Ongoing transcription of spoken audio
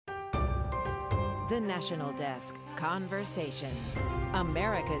The National Desk Conversations.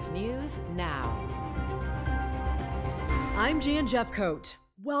 America's News Now. I'm Jan Jeffcoat.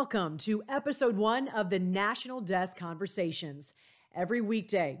 Welcome to episode 1 of the National Desk Conversations. Every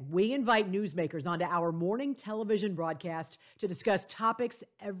weekday, we invite newsmakers onto our morning television broadcast to discuss topics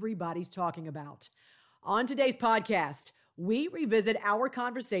everybody's talking about. On today's podcast, we revisit our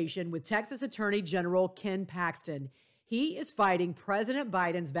conversation with Texas Attorney General Ken Paxton. He is fighting President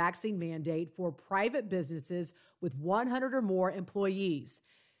Biden's vaccine mandate for private businesses with 100 or more employees.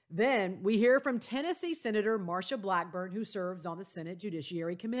 Then we hear from Tennessee Senator Marsha Blackburn, who serves on the Senate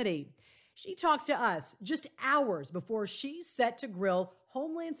Judiciary Committee. She talks to us just hours before she's set to grill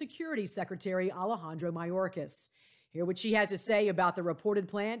Homeland Security Secretary Alejandro Mayorkas. Hear what she has to say about the reported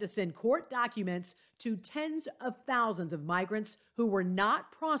plan to send court documents to tens of thousands of migrants who were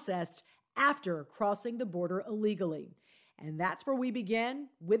not processed after crossing the border illegally. And that's where we begin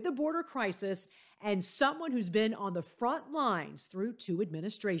with the border crisis and someone who's been on the front lines through 2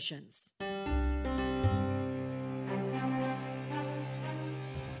 administrations.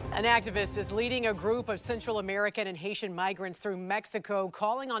 An activist is leading a group of Central American and Haitian migrants through Mexico,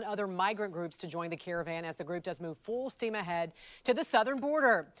 calling on other migrant groups to join the caravan as the group does move full steam ahead to the southern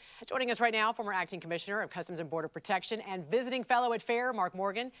border. Joining us right now, former acting commissioner of Customs and Border Protection and visiting fellow at FAIR, Mark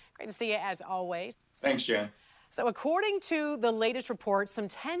Morgan. Great to see you as always. Thanks, Jan. So according to the latest reports, some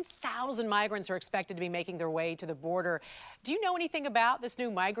 10,000 migrants are expected to be making their way to the border. Do you know anything about this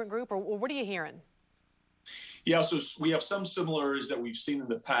new migrant group, or what are you hearing? Yeah, so we have some similarities that we've seen in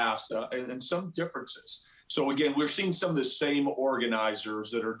the past and some differences. So again, we're seeing some of the same organizers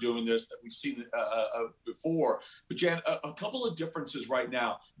that are doing this that we've seen before. But Jan, a couple of differences right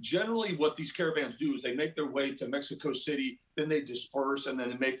now. Generally, what these caravans do is they make their way to Mexico City, then they disperse, and then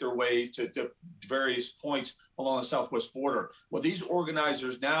they make their way to various points along the southwest border. What these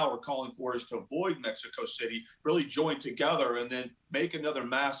organizers now are calling for is to avoid Mexico City, really join together, and then make another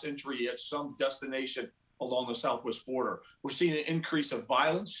mass entry at some destination along the southwest border. We're seeing an increase of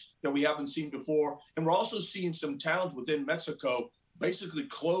violence that we haven't seen before. And we're also seeing some towns within Mexico basically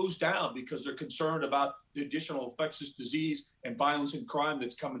close down because they're concerned about the additional infectious disease and violence and crime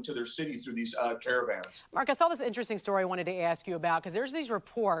that's coming to their city through these caravans. Mark, I saw this interesting story I wanted to ask you about because there's these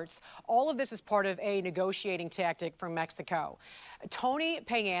reports. All of this is part of a negotiating tactic from Mexico. Tony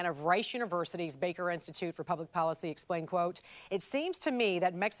Payan of Rice University's Baker Institute for Public Policy explained, quote, "It seems to me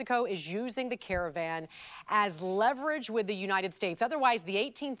that Mexico is using the caravan as leverage with the United States. Otherwise, the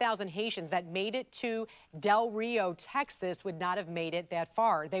 18,000 Haitians that made it to Del Rio, Texas, would not have made it that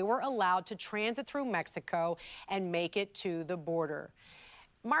far. They were allowed to transit through Mexico and make it to the border."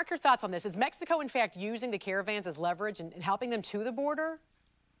 Mark, your thoughts on this. Is Mexico, in fact, using the caravans as leverage and helping them to the border?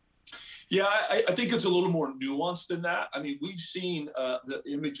 Yeah, I think it's a little more nuanced than that. I mean, we've seen the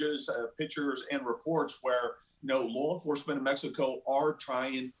images, pictures, and reports where law enforcement in Mexico are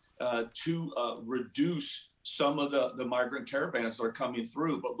trying to reduce some of the migrant caravans that are coming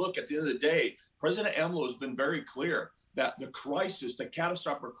through. But look, at the end of the day, President AMLO has been very clear that the crisis, the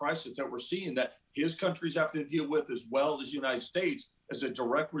catastrophic crisis that we're seeing, that his countries have to deal with as well as the United States, as a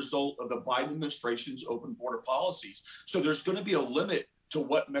direct result of the Biden administration's open border policies. So there's going to be a limit to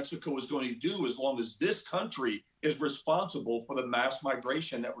what Mexico is going to do as long as this country is responsible for the mass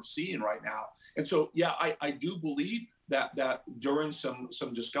migration that we're seeing right now. And so, yeah, I do believe that during some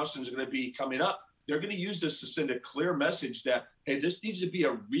discussions are going to be coming up, they're going to use this to send a clear message that, hey, this needs to be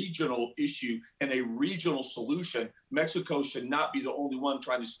a regional issue and a regional solution. Mexico should not be the only one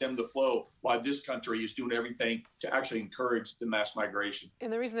trying to stem the flow while this country is doing everything to actually encourage the mass migration.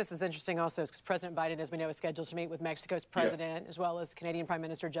 And the reason this is interesting also is because President Biden, as we know, is scheduled to meet with Mexico's president, as well as Canadian Prime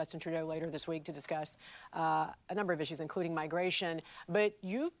Minister Justin Trudeau later this week to discuss a number of issues, including migration. But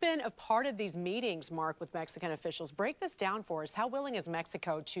you've been a part of these meetings, Mark, with Mexican officials. Break this down for us. How willing is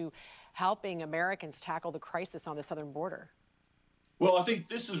Mexico to helping Americans tackle the crisis on the southern border? Well, I think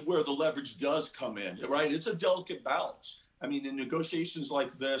this is where the leverage does come in, right? It's a delicate balance. I mean, in negotiations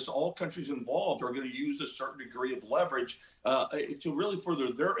like this, all countries involved are going to use a certain degree of leverage to really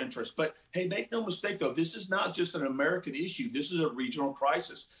further their interests. But hey, make no mistake, though, this is not just an American issue. This is a regional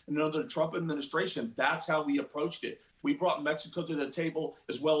crisis. And under the Trump administration, that's how we approached it. We brought Mexico to the table,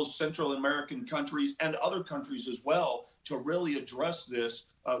 as well as Central American countries and other countries as well, to really address this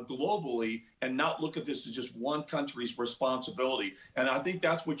globally and not look at this as just one country's responsibility. And I think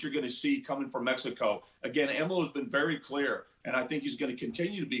that's what you're going to see coming from Mexico. Again, AMLO has been very clear, and I think he's going to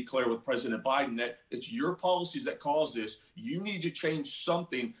continue to be clear with President Biden that it's your policies that cause this. You need to change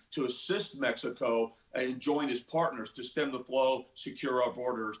something to assist Mexico and join as partners to stem the flow, secure our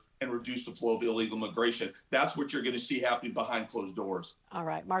borders, and reduce the flow of illegal migration. That's what you're going to see happening behind closed doors. All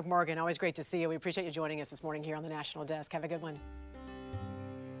right. Mark Morgan, always great to see you. We appreciate you joining us this morning here on the National Desk. Have a good one.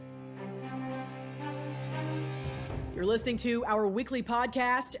 You're listening to our weekly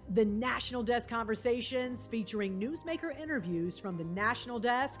podcast, The National Desk Conversations, featuring newsmaker interviews from the National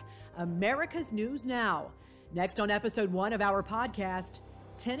Desk, America's News Now. Next on episode 1 of our podcast,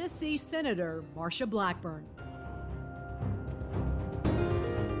 Tennessee Senator Marsha Blackburn.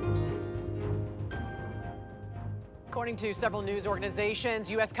 According to several news organizations,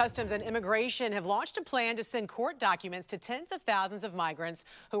 U.S. Customs and Immigration have launched a plan to send court documents to tens of thousands of migrants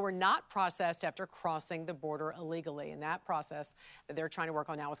who were not processed after crossing the border illegally. And that process that they're trying to work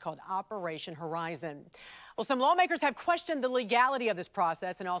on now is called Operation Horizon. Well, some lawmakers have questioned the legality of this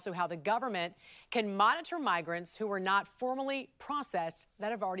process and also how the government can monitor migrants who were not formally processed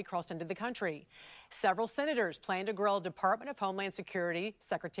that have already crossed into the country. Several senators plan to grill Department of Homeland Security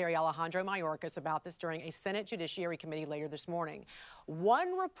Secretary Alejandro Mayorkas about this during a Senate Judiciary Committee later this morning.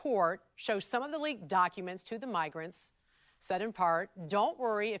 One report shows some of the leaked documents to the migrants said in part, don't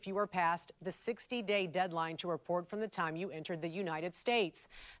worry if you are past the 60-day deadline to report from the time you entered the United States.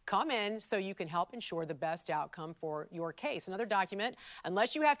 Come in so you can help ensure the best outcome for your case. Another document,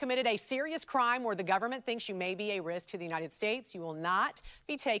 unless you have committed a serious crime or the government thinks you may be a risk to the United States, you will not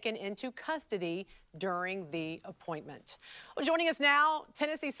be taken into custody during the appointment. Well, joining us now,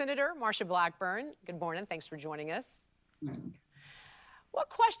 Tennessee Senator Marsha Blackburn. Good morning. Thanks for joining us. What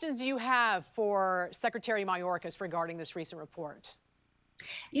questions do you have for Secretary Mayorkas regarding this recent report?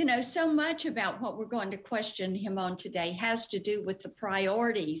 You know, so much about what we're going to question him on today has to do with the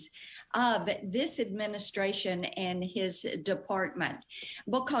priorities of this administration and his department,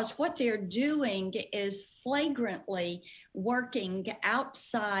 because what they're doing is flagrantly working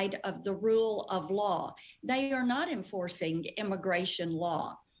outside of the rule of law. They are not enforcing immigration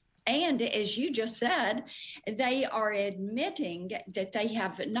law. And as you just said, they are admitting that they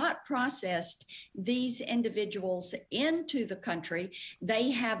have not processed these individuals into the country.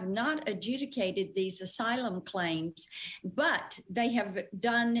 They have not adjudicated these asylum claims, but they have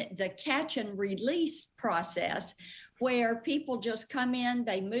done the catch and release process where people just come in,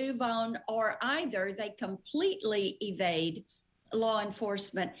 they move on, or either they completely evade law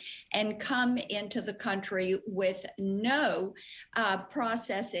enforcement and come into the country with no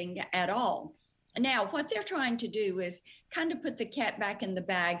processing at all. Now, what they're trying to do is kind of put the cat back in the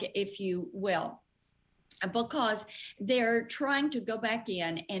bag, if you will, because they're trying to go back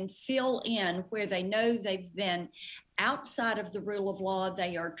in and fill in where they know they've been outside of the rule of law.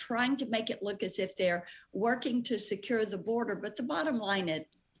 They are trying to make it look as if they're working to secure the border. But the bottom line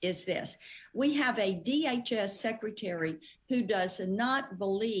is this. We have a DHS secretary who does not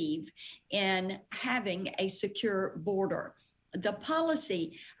believe in having a secure border. The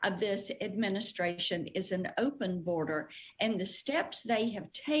policy of this administration is an open border, and the steps they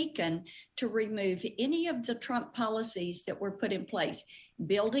have taken to remove any of the Trump policies that were put in place,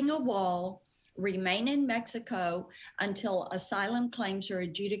 building a wall, remain in Mexico until asylum claims are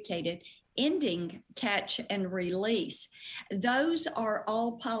adjudicated, ending catch and release. Those are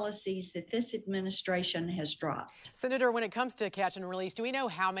all policies that this administration has dropped. Senator, when it comes to catch and release, do we know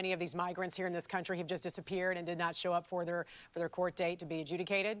how many of these migrants here in this country have just disappeared and did not show up for their court date to be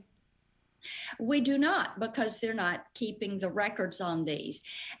adjudicated? We do not, because they're not keeping the records on these.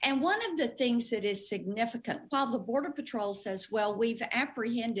 And one of the things that is significant, while the Border Patrol says, well, we've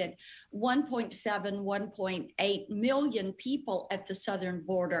apprehended 1.7, 1.8 million people at the southern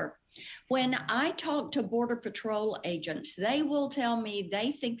border, when I talk to Border Patrol agents, they will tell me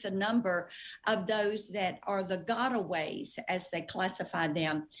they think the number of those that are the gotaways, as they classify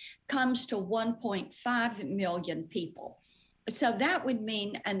them, comes to 1.5 million people. So that would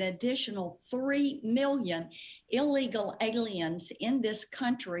mean an additional 3 million illegal aliens in this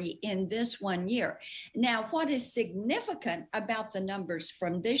country in this 1 year. Now, what is significant about the numbers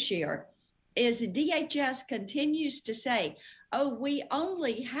from this year is DHS continues to say, oh, we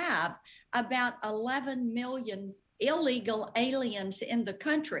only have about 11 million illegal aliens in the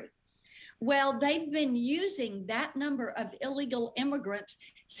country. Well, they've been using that number of illegal immigrants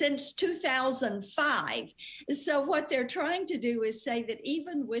since 2005. So what they're trying to do is say that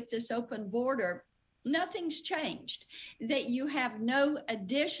even with this open border, nothing's changed, that you have no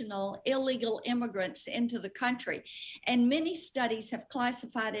additional illegal immigrants into the country. And many studies have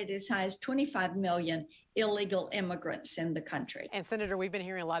classified it as high as 25 million illegal immigrants in the country. And Senator, we've been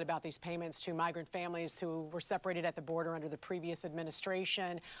hearing a lot about these payments to migrant families who were separated at the border under the previous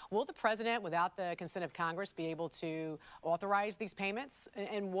administration. Will the president, without the consent of Congress, be able to authorize these payments?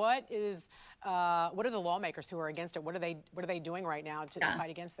 And what are the lawmakers who are against it? What are they doing right now to fight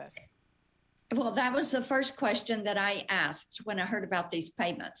against this? Well, that was the first question that I asked when I heard about these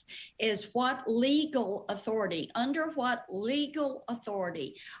payments, is what legal authority, under what legal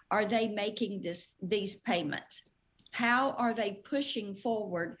authority are they making these payments? How are they pushing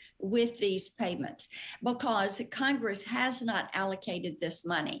forward with these payments? Because Congress has not allocated this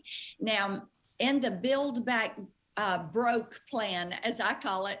money. Now, in the Build Back Broke plan, as I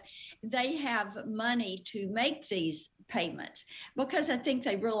call it, they have money to make these payments, because I think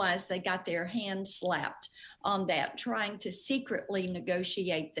they realized they got their hands slapped on that, trying to secretly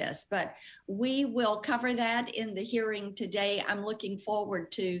negotiate this. But we will cover that in the hearing today. I'm looking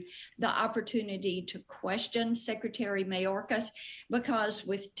forward to the opportunity to question Secretary Mayorkas, because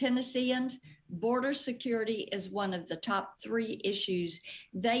with Tennesseans, border security is one of the top 3 issues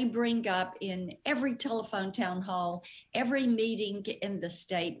they bring up in every telephone town hall, every meeting in the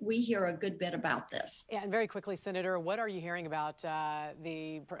state. We hear a good bit about this. Yeah, and very quickly, Senator, what are you hearing about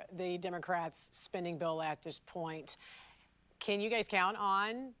the Democrats' spending bill at this point? Can you guys count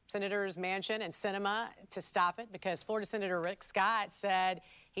on Senators Manchin and Sinema to stop it? Because Florida Senator Rick Scott said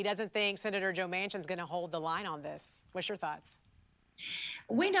he doesn't think Senator Joe Manchin's going to hold the line on this. What's your thoughts?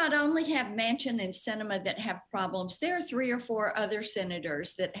 We not only have Manchin and Sinema that have problems, there are 3 or 4 other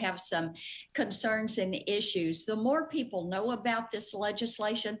senators that have some concerns and issues. The more people know about this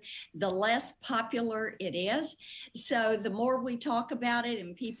legislation, the less popular it is. So the more we talk about it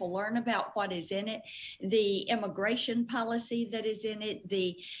and people learn about what is in it, the immigration policy that is in it,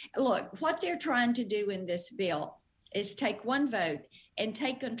 what they're trying to do in this bill is take one vote and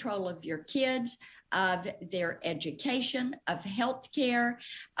take control of your kids, of their education, of health care,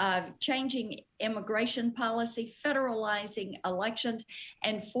 of changing immigration policy, federalizing elections,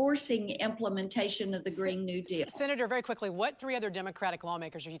 and forcing implementation of the Green New Deal. Senator, very quickly, what 3 other Democratic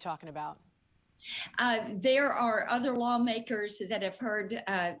lawmakers are you talking about? There are other lawmakers that have heard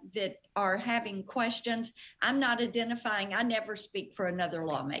that are having questions. I'm not identifying. I never speak for another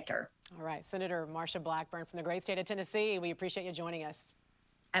lawmaker. All right. Senator Marsha Blackburn from the great state of Tennessee, we appreciate you joining us.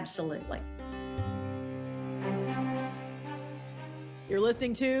 Absolutely. You're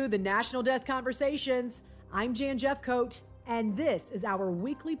listening to the National Desk Conversations. I'm Jan Jeffcoat, and this is our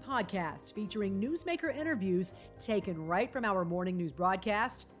weekly podcast featuring newsmaker interviews taken right from our morning news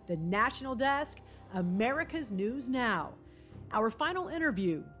broadcast, The National Desk, America's News Now. Our final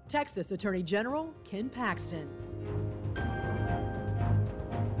interview, Texas Attorney General Ken Paxton.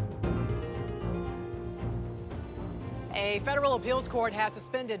 A federal appeals court has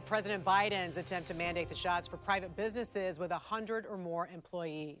suspended President Biden's attempt to mandate the shots for private businesses with 100 or more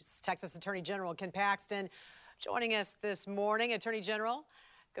employees. Texas Attorney General Ken Paxton joining us this morning. Attorney General,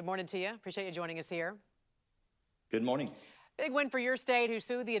 good morning to you. Appreciate you joining us here. Good morning. Big win for your state, who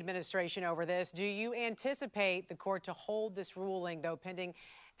sued the administration over this. Do you anticipate the court to hold this ruling, though, pending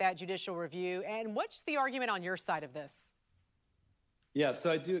that judicial review? And what's the argument on your side of this? Yeah,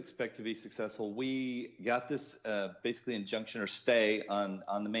 so I do expect to be successful. We got this basically injunction or stay on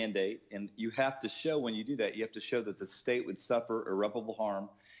the mandate, and you have to show, when you do that, you have to show that the state would suffer irreparable harm,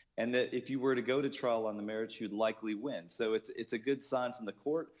 and that if you were to go to trial on the merits, you'd likely win. So it's a good sign from the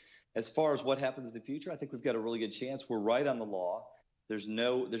court. As far as what happens in the future, I think we've got a really good chance. We're right on the law. There's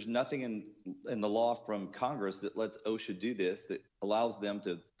nothing in the law from Congress that lets OSHA do this, that allows them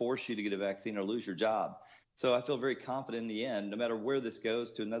to force you to get a vaccine or lose your job. So I feel very confident in the end, no matter where this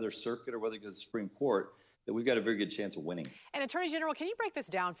goes to another circuit or whether it goes to the Supreme Court, that we've got a very good chance of winning. And Attorney General, can you break this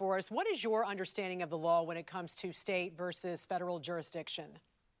down for us? What is your understanding of the law when it comes to state versus federal jurisdiction?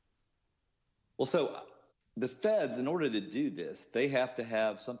 Well, so the feds, in order to do this, they have to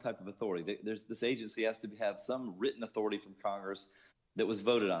have some type of authority. This agency has to have some written authority from Congress that was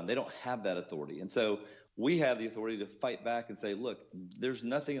voted on. They don't have that authority. And so we have the authority to fight back and say, look, there's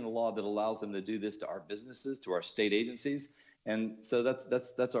nothing in the law that allows them to do this to our businesses, to our state agencies. And so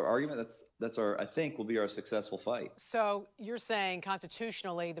that's our argument. That's our, I think, will be our successful fight. So you're saying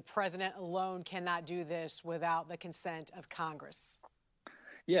constitutionally the president alone cannot do this without the consent of Congress?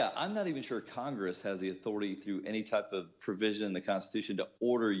 Yeah, I'm not even sure Congress has the authority through any type of provision in the Constitution to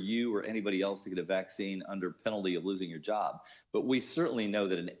order you or anybody else to get a vaccine under penalty of losing your job. But we certainly know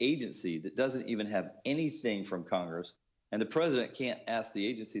that an agency that doesn't even have anything from Congress And the president can't ask the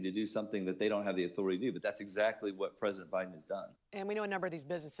agency to do something that they don't have the authority to do. But that's exactly what President Biden has done. And we know a number of these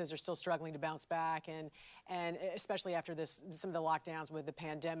businesses are still struggling to bounce back, and especially after some of the lockdowns with the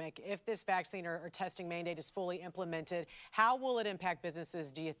pandemic. If this vaccine or testing mandate is fully implemented, how will it impact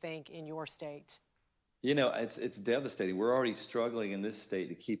businesses, do you think, in your state? You know, it's devastating. We're already struggling in this state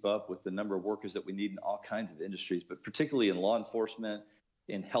to keep up with the number of workers that we need in all kinds of industries, but particularly in law enforcement,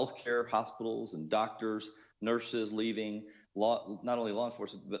 in healthcare, hospitals, and doctors, nurses leaving, not only law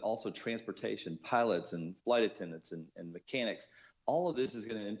enforcement, but also transportation, pilots and flight attendants and mechanics. All of this is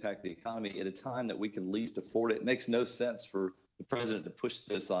going to impact the economy at a time that we can least afford it. It makes no sense for the president to push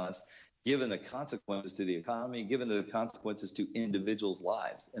this on us, given the consequences to the economy, given the consequences to individuals'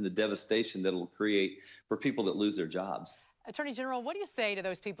 lives and the devastation that it'll create for people that lose their jobs. Attorney General, what do you say to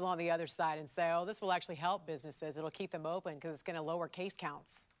those people on the other side and say, oh, this will actually help businesses, it'll keep them open because it's going to lower case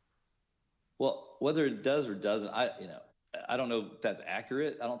counts? Well, whether it does or doesn't, I don't know if that's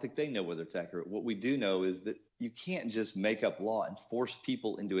accurate. I don't think they know whether it's accurate. What we do know is that you can't just make up law and force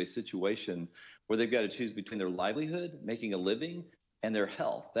people into a situation where they've got to choose between their livelihood, making a living, and their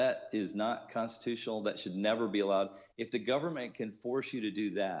health. That is not constitutional. That should never be allowed. If the government can force you to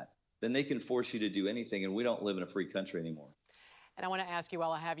do that, then they can force you to do anything, and we don't live in a free country anymore. And I want to ask you,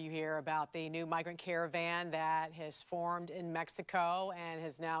 while I have you here, about the new migrant caravan that has formed in Mexico and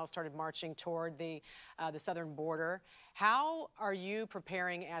has now started marching toward the southern border. How are you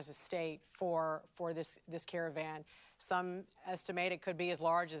preparing as a state for this caravan? Some estimate it could be as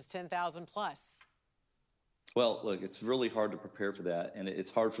large as 10,000 plus. Well, look, it's really hard to prepare for that, and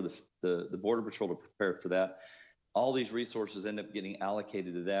it's hard for the Border Patrol to prepare for that. All these resources end up getting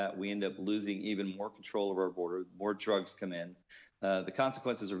allocated to that. We end up losing even more control of our border. More drugs come in. The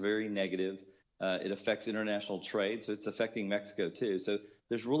consequences are very negative. It affects international trade, so it's affecting Mexico too. So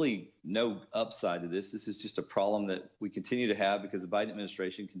there's really no upside to this. This is just a problem that we continue to have because the Biden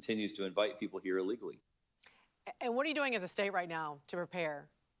administration continues to invite people here illegally. And what are you doing as a state right now to prepare?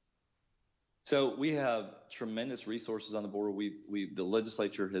 So we have tremendous resources on the border. The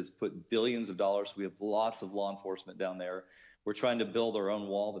legislature has put billions of dollars. We have lots of law enforcement down there. We're trying to build our own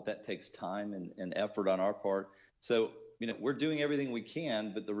wall, but that takes time and effort on our part. So, we're doing everything we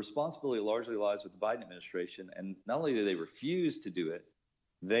can, but the responsibility largely lies with the Biden administration. And not only do they refuse to do it,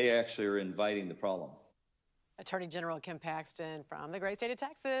 they actually are inviting the problem. Attorney General Kim Paxton from the great state of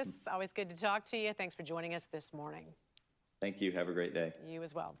Texas. Always good to talk to you. Thanks for joining us this morning. Thank you. Have a great day. You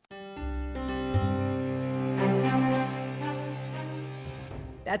as well.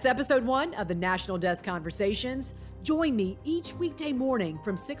 That's episode 1 of the National Desk Conversations. Join me each weekday morning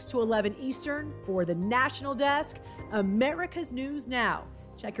from 6 to 11 Eastern for the National Desk, America's News Now.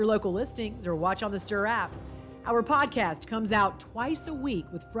 Check your local listings or watch on the Stir app. Our podcast comes out twice a week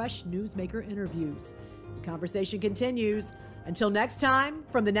with fresh newsmaker interviews. The conversation continues. Until next time,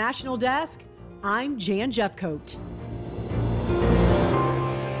 from the National Desk, I'm Jan Jeffcoat.